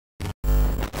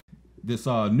this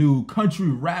new country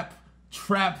rap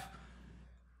trap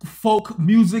folk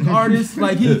music artist.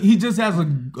 Like he just has a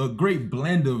great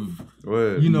blend of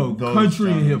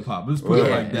country and hip hop. Let's put it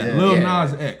like that. Lil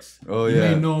Nas X. Oh yeah. You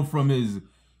may know him from his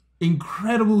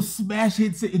incredible smash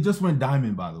hits. It just went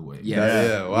diamond, by the way.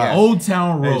 Yeah. Wow. Old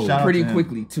Town Road. Pretty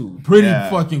quickly too. Pretty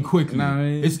fucking quickly. Nah,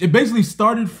 it basically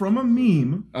started from a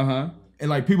meme. And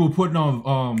like people putting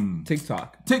on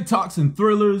TikToks and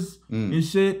thrillers and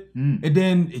shit. And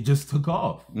then it just took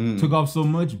off. Took off so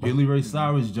much, Billy Ray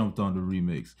Cyrus jumped on the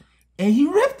remix. And he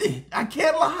ripped it. I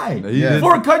can't lie.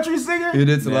 For a country singer, he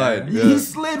did slide. He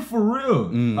slid for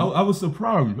real. I was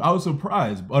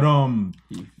surprised. But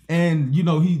and you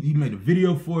know he made a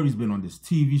video for it. He's been on this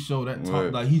TV show that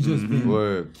talk like he's just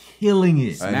been killing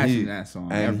it, smashing that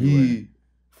song. And he,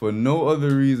 for no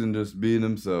other reason, just being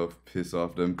himself, piss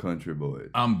off them country boys.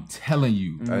 I'm telling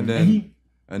you. And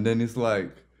then it's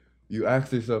like you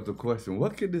ask yourself the question: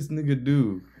 what could this nigga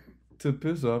do to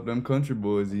piss off them country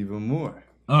boys even more?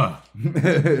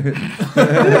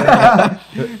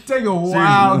 Take a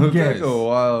wild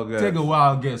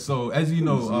guess. So as you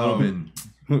know,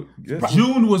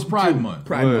 June was Pride Month.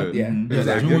 June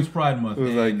was Pride Month. It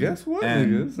was like, guess what,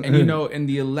 niggas? And you know, in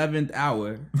the 11th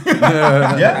hour,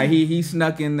 he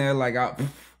snuck in there like I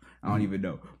don't even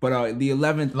know. But the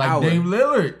 11th hour, Dame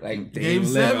Lillard, like Game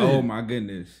 7. Oh my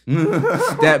goodness!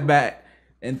 Step back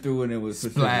and threw it, and it was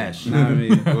splash. You know what I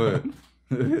mean?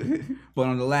 But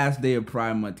on the last day of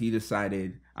Pride Month, he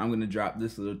decided, I'm gonna drop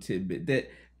this little tidbit that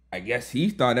I guess he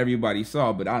thought everybody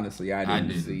saw, but honestly, I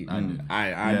didn't see.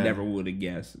 I never would have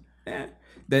guessed.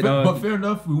 But fair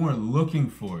enough, we weren't looking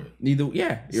for it. Neither,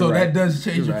 so that does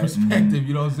change your perspective.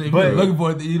 You know what I'm saying? But looking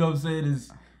for it, you know what I'm saying?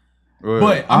 Is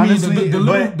but honestly, the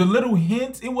little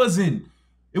hint, it wasn't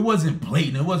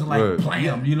blatant. It wasn't like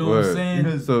blam. You know what I'm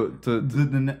saying?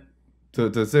 So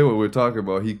to say what we're talking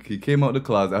about, he came out the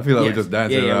closet. I feel like we're just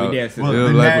dancing around. We danced.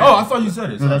 I thought you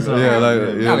said it.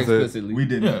 Not explicitly. We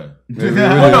did. Lil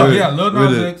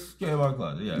Nas X came out the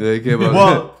closet. Yeah, he came out.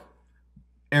 Well,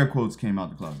 air quotes came out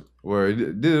the closet. Where he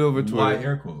did it over Twitter. Why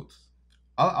air quotes?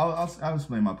 I'll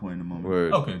explain my point in a moment.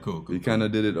 Word. Okay, cool. He kind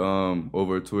of did it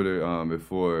over Twitter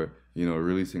before, you know,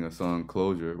 releasing a song,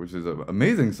 Closure, which is an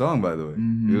amazing song, by the way.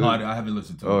 I haven't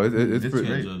listened to it. Oh, it's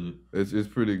pretty. It's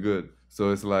pretty good.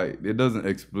 So it's like it doesn't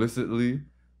explicitly,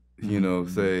 you know,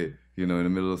 say, you know, in the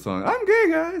middle of the song, I'm gay,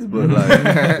 guys, but like,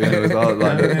 you know, it's all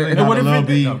like it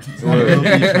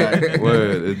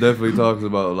definitely talks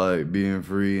about like being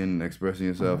free and expressing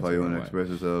yourself how you want to express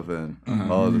yourself and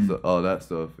all that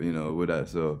stuff, you know, with that.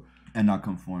 So and not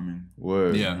conforming.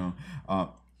 Word. Yeah. You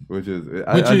know, which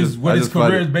is what his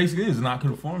career basically is, not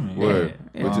conforming. Word.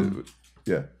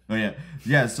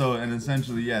 So and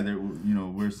essentially, there, you know,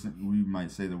 we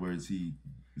might say the words he's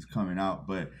coming out,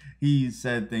 but he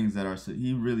said things that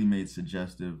he really made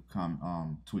suggestive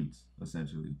tweets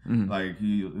essentially. Like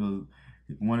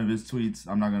one of his tweets,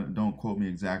 don't quote me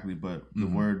exactly, but the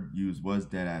word used was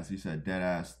deadass. He said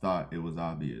deadass thought it was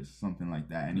obvious, something like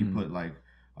that, and he put like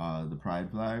the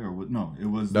pride flag or what? No, it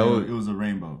was a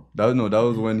rainbow. That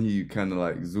was when he kind of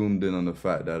like zoomed in on the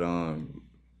fact that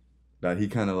that he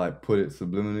kind of like put it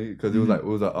subliminally because it was like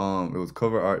it was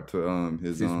cover art to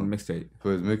his mixtape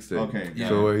for his mixtape. Okay, yeah.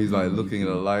 So where he's like looking at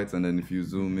the lights and then if you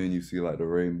zoom in you see like the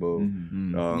rainbow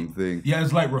thing. Yeah,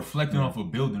 it's like reflecting off a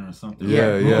building or something.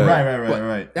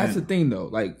 Right. That's the thing though.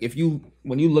 Like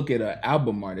when you look at an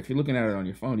album art, if you're looking at it on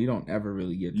your phone, you don't ever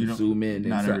really get to zoom in.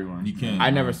 Not everyone. You can. I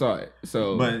never saw it.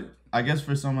 So, but I guess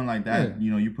for someone like that,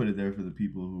 you know, you put it there for the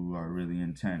people who are really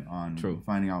intent on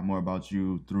finding out more about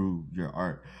you through your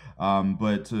art.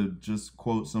 But to just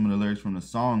quote some of the lyrics from the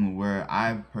song, where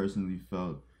I personally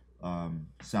felt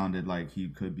sounded like he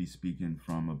could be speaking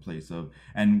from a place of,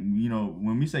 and you know,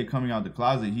 when we say coming out the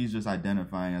closet, he's just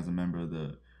identifying as a member of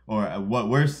what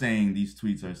we're saying. These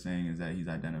tweets are saying is that he's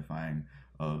identifying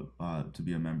to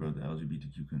be a member of the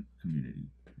LGBTQ community,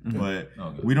 but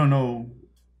we don't know,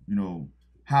 you know,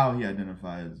 how he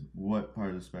identifies, what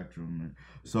part of the spectrum.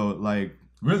 So like.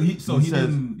 Really? He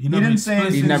didn't say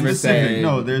anything specific.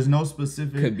 No, there's no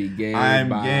specific. Could be gay. I'm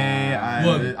gay.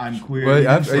 I'm queer. Well,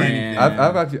 I've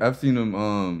seen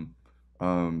him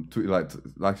tweet like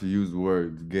actually use the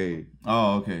words gay.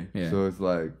 Oh, okay. Yeah. So it's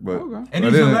like, and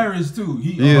he's hilarious too.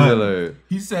 He is hilarious.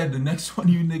 He said the next one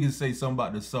you niggas say something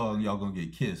about the song, y'all gonna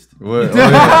get kissed. What? Next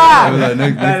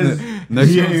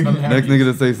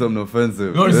nigga to say something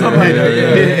offensive. Or something like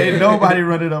that. Ain't nobody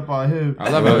run it up on him. I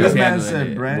love it. This man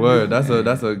said brand. Word.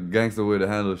 That's a gangster way to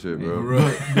handle shit, bro.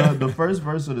 The first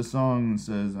verse of the song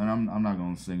says, and I'm not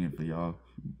gonna sing it for y'all.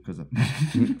 Because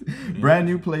brand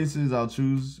new places I'll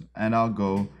choose and I'll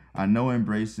go. I know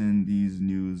embracing these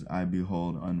news I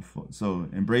behold unfold. So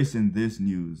embracing this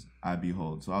news I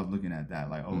behold. So I was looking at that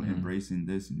like, embracing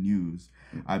this news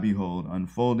I behold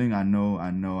unfolding. I know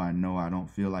I don't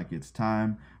feel like it's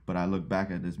time, but I look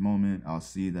back at this moment, I'll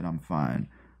see that I'm fine.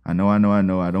 I know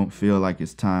I don't feel like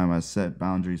it's time. I set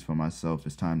boundaries for myself.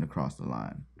 It's time to cross the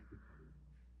line.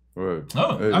 Right.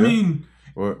 Oh, I mean,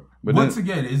 but once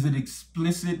again, is it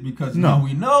explicit because now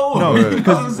we know? No,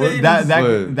 because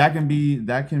that can be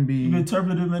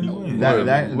interpreted in many ways.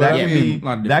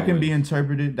 That can be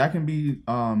interpreted. That can be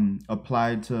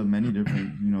applied to many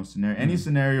different scenarios. Any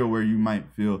scenario where you might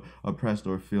feel oppressed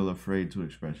or feel afraid to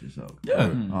express yourself.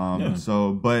 Yeah.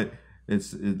 So, but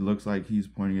it looks like he's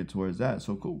pointing it towards that.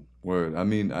 So cool. Word. I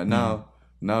mean, now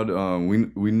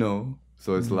we know.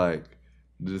 So it's like.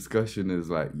 The discussion is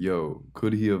like, yo,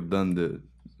 could he have done this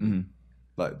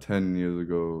like 10 years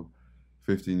ago,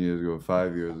 15 years ago,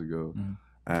 5 years ago?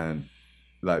 And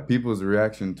like people's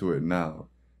reaction to it now,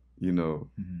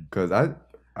 because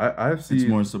I've seen... It's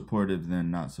more supportive than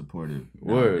not supportive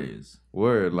nowadays.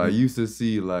 Word. Like, used to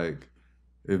see like,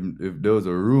 if there was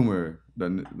a rumor that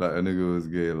like a nigga was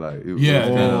gay, like it was he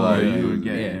was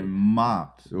getting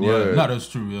mopped. Yeah, no, that's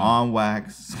true. Yeah. On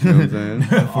wax, you know what I'm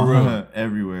saying? For real,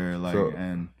 everywhere. Like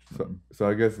so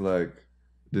I guess like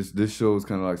this shows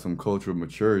kind of like some cultural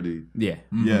maturity. Yeah,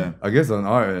 yeah. I guess on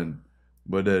our end,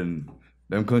 but then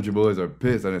them country boys are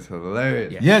pissed and it's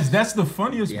hilarious. Yes, that's the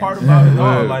funniest part about it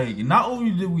all. Like, not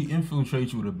only did we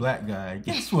infiltrate you with a black guy,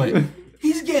 guess what?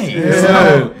 He's gay. Yeah.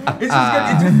 So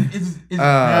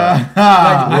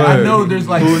I know there's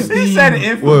like he said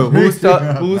who's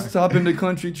topping the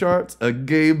country charts? A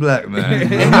gay black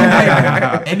man.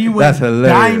 Anyway, that's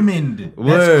hilarious. Diamond.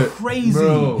 That's crazy.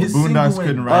 Bro. His Boondocks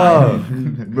couldn't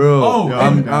ride. Bro,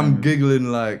 I'm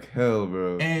giggling like hell,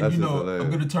 bro. And that's I'm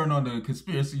gonna turn on the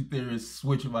conspiracy theorist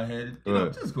switch in my head.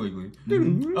 Just quickly.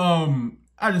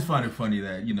 I just find it funny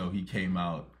that he came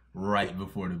out right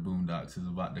before the Boondocks is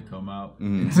about to come out.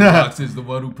 Boondocks is the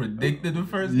one who predicted the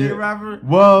first gay rapper.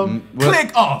 Well,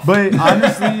 click off. But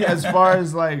honestly, as far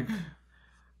as like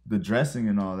the dressing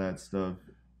and all that stuff.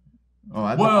 No.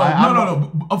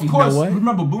 Of course,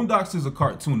 remember Boondocks is a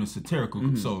cartoon, a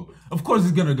satirical. So of course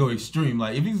he's gonna go extreme.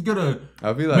 Like if he's gonna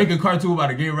make a cartoon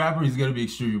about a gay rapper, he's gonna be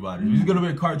extreme about it. If he's gonna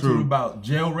make a cartoon about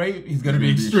jail rape, he's gonna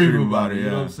be extreme about it. You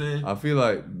know what I'm saying? I feel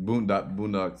like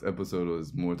Boondocks episode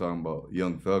was more talking about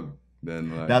Young Thug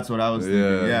than like. That's what I was thinking.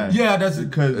 Yeah, that's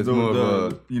because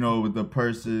the with the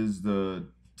purses, the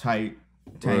tight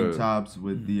tank tops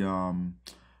with the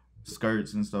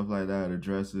skirts and stuff like that, or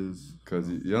dresses. Because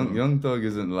Young Thug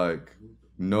isn't like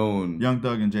known. Young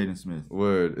Thug and Jaden Smith.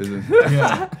 Word isn't.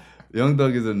 Young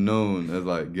Thug isn't known as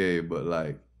like gay, but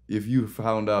like if you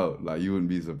found out, like you wouldn't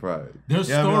be surprised. There's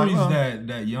stories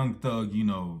that Young Thug,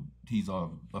 he's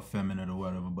all effeminate or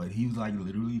whatever, but he's like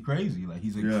literally crazy. Like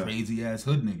he's a crazy ass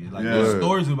hood nigga. Like there's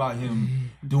stories about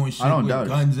him doing shit with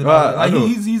guns and all that.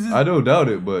 Like I don't doubt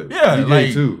it, but he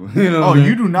gay too.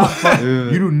 You do not fuck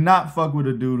you do not fuck with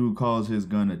a dude who calls his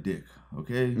gun a dick.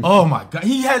 Okay. Oh my god,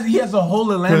 he has a whole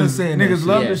Atlanta saying niggas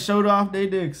love to show off their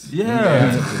dicks.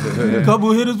 A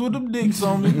couple hitters with them dicks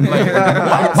on me. Like,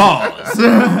 pause.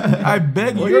 I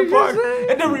beg your pardon.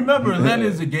 And then remember, Atlanta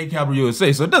is a gay capital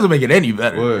USA, so it doesn't make it any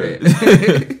better. Word.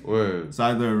 It's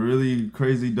either a really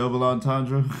crazy double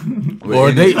entendre,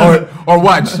 or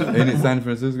watch. Ain't it San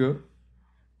Francisco?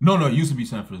 No, it used to be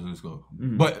San Francisco.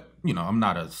 But, I'm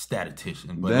not a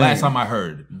statistician. But last time I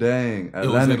heard. Dang.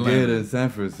 Atlanta gay than San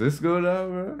Francisco now,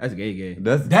 bro? That's gay.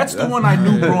 That's the one I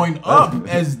knew growing up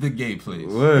as the gay place.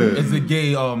 Word. As the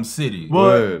gay city.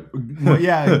 Word.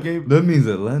 Gay. That means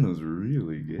Atlanta's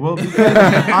really gay. Well, because,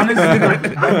 honestly,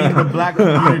 the black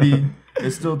community,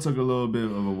 it still took a little bit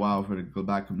of a while for the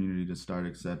black community to start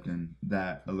accepting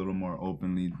that a little more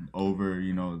openly over,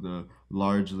 the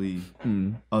largely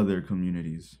other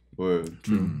communities. Word.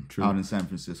 True. Out in San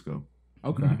Francisco.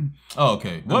 Okay. Oh,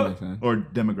 okay. What? Or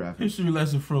demographic. History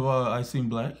lesson from I Seen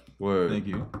Black. Word. Thank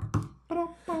you.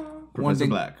 One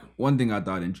thing I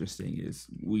thought interesting is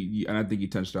and I think you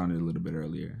touched on it a little bit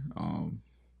earlier.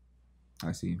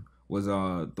 Was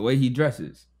the way he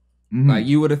dresses. Like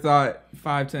you would have thought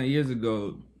 5-10 years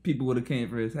ago, people would have came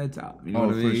for his head top. You know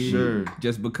what I mean? For sure.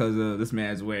 Just because of this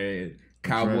man's wearing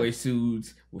cowboy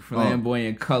suits with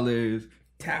flamboyant colors,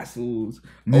 tassels,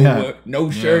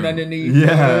 no shirt underneath.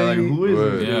 Yeah, like who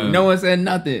is it? Yeah. No one said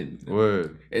nothing.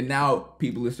 Word. And now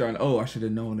people are starting. I should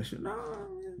have known.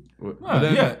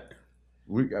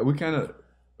 We kind of.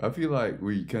 I feel like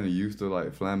we kind of used to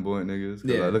like flamboyant niggas.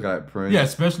 Cause I look at Prince. Yeah,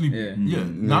 especially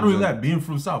not only that, being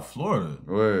from South Florida.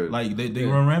 Word. Like they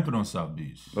run rampant on South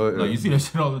Beach. Like you see that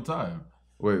shit all the time.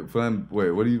 Wait,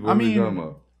 what are you talking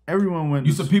about? Everyone went.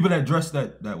 You said people that dress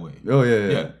that way. Oh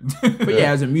yeah. But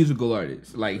yeah, as a musical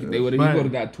artist, like they would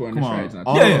have got touring the stripes.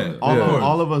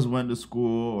 All of us went to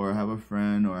school or have a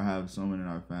friend or have someone in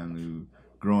our family who,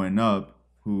 growing up,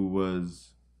 who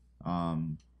was,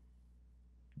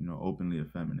 openly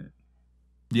effeminate.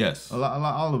 Yes.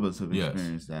 All of us have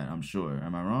experienced that, I'm sure.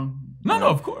 Am I wrong? No,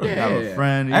 of course. Yeah, have a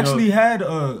friend. Actually had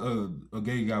a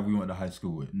gay guy we went to high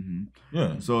school with. Mm-hmm.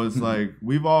 Yeah. So it's like,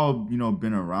 we've all,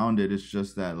 been around it. It's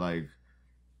just that, like,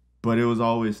 but it was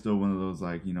always still one of those,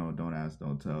 like, don't ask,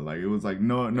 don't tell. Like, it was like,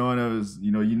 no one ever,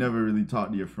 you never really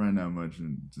talked to your friend that much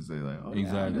and to say, like, oh,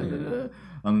 exactly.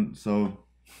 So...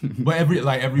 But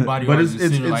everybody, but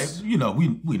it's we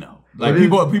know. Like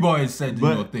people always said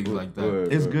things like that.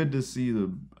 It's good to see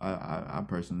I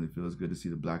personally feel it's good to see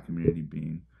the black community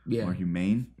being more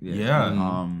humane.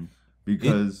 Yeah.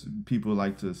 Because people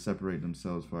like to separate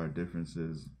themselves for our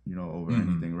differences, over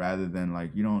anything, rather than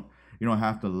like you don't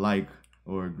have to like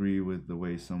or agree with the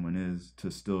way someone is to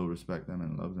still respect them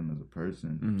and love them as a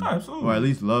person. Mm-hmm. Absolutely. Or at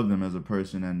least love them as a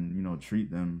person and,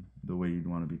 treat them the way you'd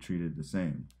want to be treated the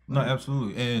same. Like, no,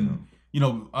 absolutely. And,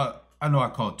 I know I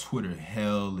call Twitter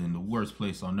hell and the worst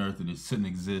place on earth and it shouldn't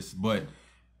exist, but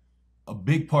a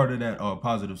big part of that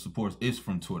positive support is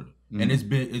from Twitter. Mm-hmm. And it's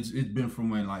been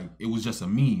from when, like, it was just a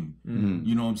meme. Mm-hmm.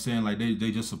 You know what I'm saying? Like, they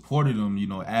just supported them,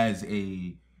 as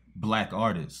a black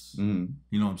artists. You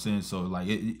know what I'm saying? So like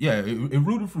it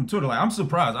rooted from Twitter. Like I'm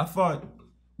surprised. I thought,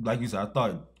 like you said,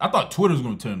 I thought Twitter was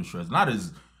gonna turn to shreds, not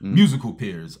as musical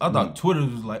peers. I thought Twitter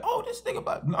was like, oh, this thing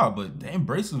about but they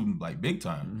embrace him like big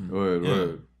time.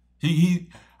 Word.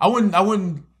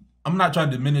 I'm not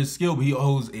trying to diminish his skill, but he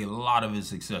owes a lot of his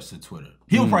success to Twitter.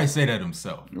 He'll probably say that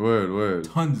himself. Word.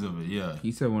 Tons of it, yeah.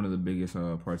 He said one of the biggest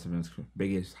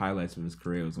biggest highlights of his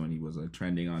career was when he was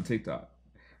trending on TikTok.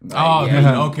 Like,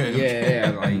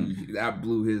 okay. Like that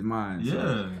blew his mind. So,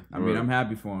 yeah, I mean, I'm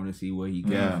happy for him to see where he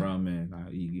came from, and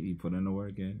he put in the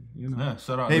work, and Yeah,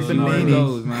 shout out. Hey,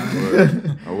 Panini, man.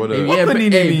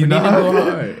 Panini go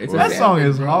hard. That song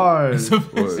is hard.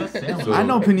 I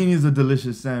know Panini is a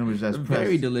delicious sandwich. That's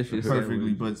very delicious, perfectly,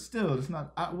 sandwich. But still, it's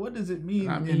not. What does it mean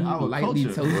in our lightly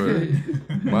culture?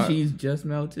 Toasted, cheese just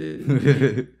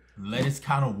melted. Lettuce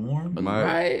kind of warm,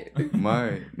 right?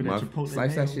 My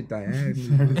slice that shit diagonally.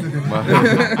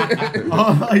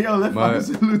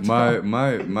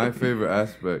 My favorite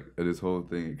aspect of this whole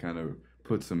thing, it kind of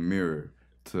puts a mirror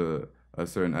to a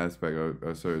certain aspect or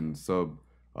a certain sub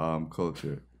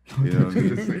culture. You know what I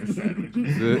mean?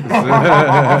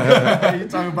 You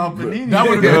talking about Panini? That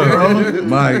would have been, bro.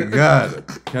 My God,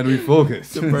 can we focus?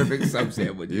 The perfect sub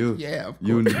sandwich. You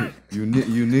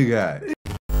nigga.